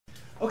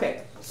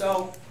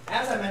So,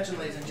 as I mentioned,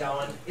 ladies and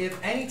gentlemen, if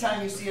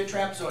anytime you see a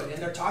trapezoid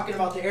and they're talking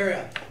about the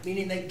area,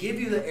 meaning they give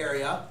you the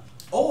area,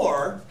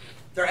 or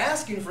they're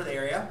asking for the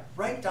area,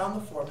 write down the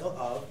formula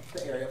of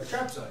the area of a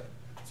trapezoid.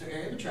 So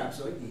area of a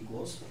trapezoid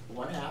equals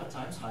 1/2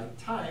 times height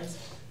times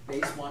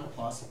base 1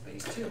 plus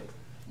base 2.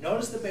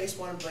 Notice the base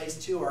 1 and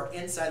base 2 are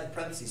inside the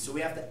parentheses, so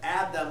we have to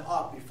add them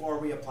up before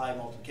we apply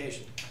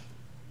multiplication.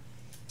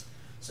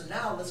 So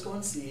now let's go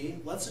and see,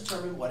 let's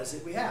determine what is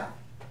it we have.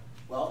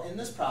 Well, in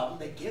this problem,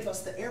 they give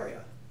us the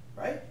area,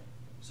 right?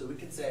 So we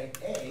can say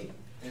A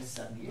is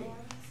 78.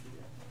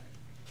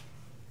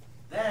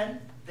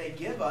 Then they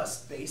give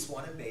us base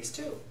 1 and base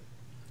 2.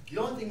 The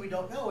only thing we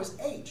don't know is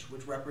h,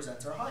 which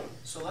represents our height.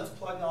 So let's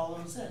plug all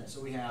those in. So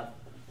we have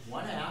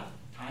 1/2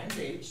 times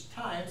h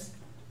times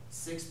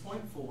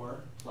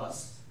 6.4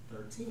 plus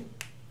 13.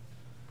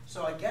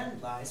 So again,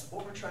 guys,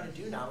 what we're trying to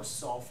do now is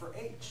solve for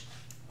h,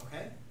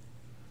 okay?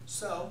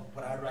 So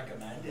what I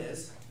recommend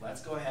is,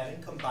 let's go ahead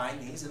and combine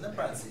these in the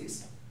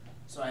parentheses.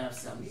 So I have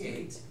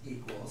 78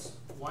 equals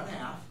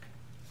 1/2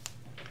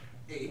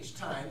 h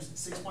times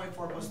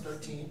 6.4 plus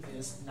 13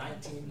 is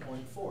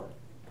 19.4.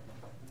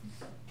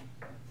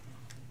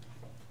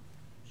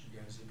 Should you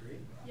guys agree?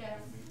 Yes.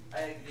 I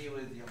agree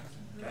with you.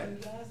 Okay. You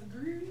guys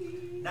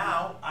agree?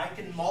 Now I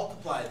can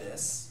multiply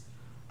this.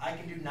 I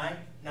can do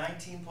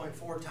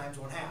 19.4 times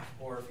 1/2,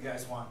 or if you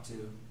guys want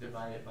to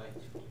Divide it by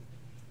 2.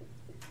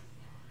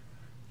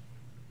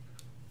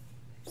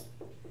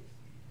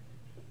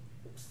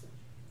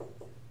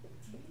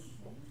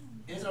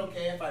 Is it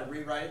okay if I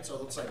rewrite it so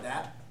it looks like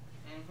that?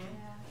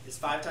 Is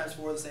 5 times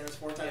 4 the same as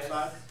 4 times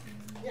 5?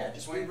 Yeah,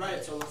 just rewrite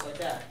it so it looks like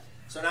that.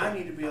 So now I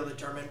need to be able to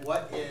determine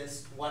what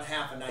is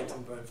 1/2 of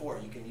 19.4.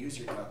 You can use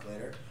your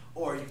calculator,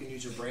 or you can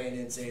use your brain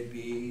and say it'd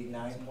be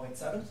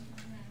 9.7.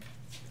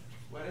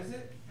 What is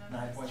it?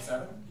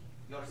 9.7.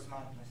 You're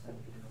smart, my son.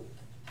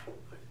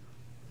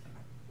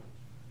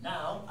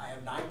 Now I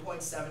have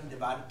 9.7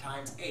 divided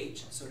times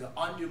h. So to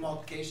undo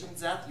multiplication,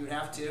 Zeth, you'd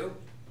have to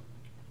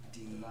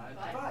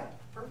divide.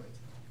 Perfect.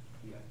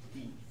 Yeah,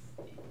 D.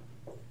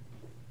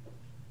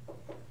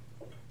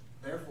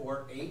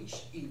 Therefore,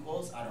 h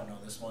equals, I don't know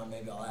this one,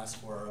 maybe I'll ask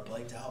for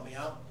Blake to help me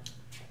out.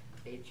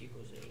 H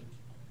equals 8.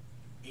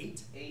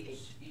 8?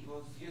 H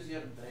equals, use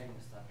your brain,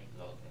 Mr.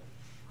 Enclosing.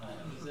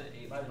 Is it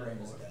 8? My brain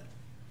is dead.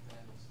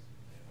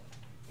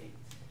 8.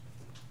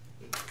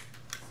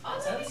 Oh,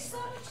 that makes so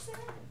much sense.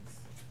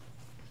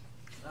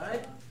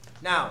 Alright?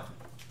 Now,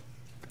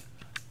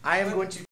 I am going to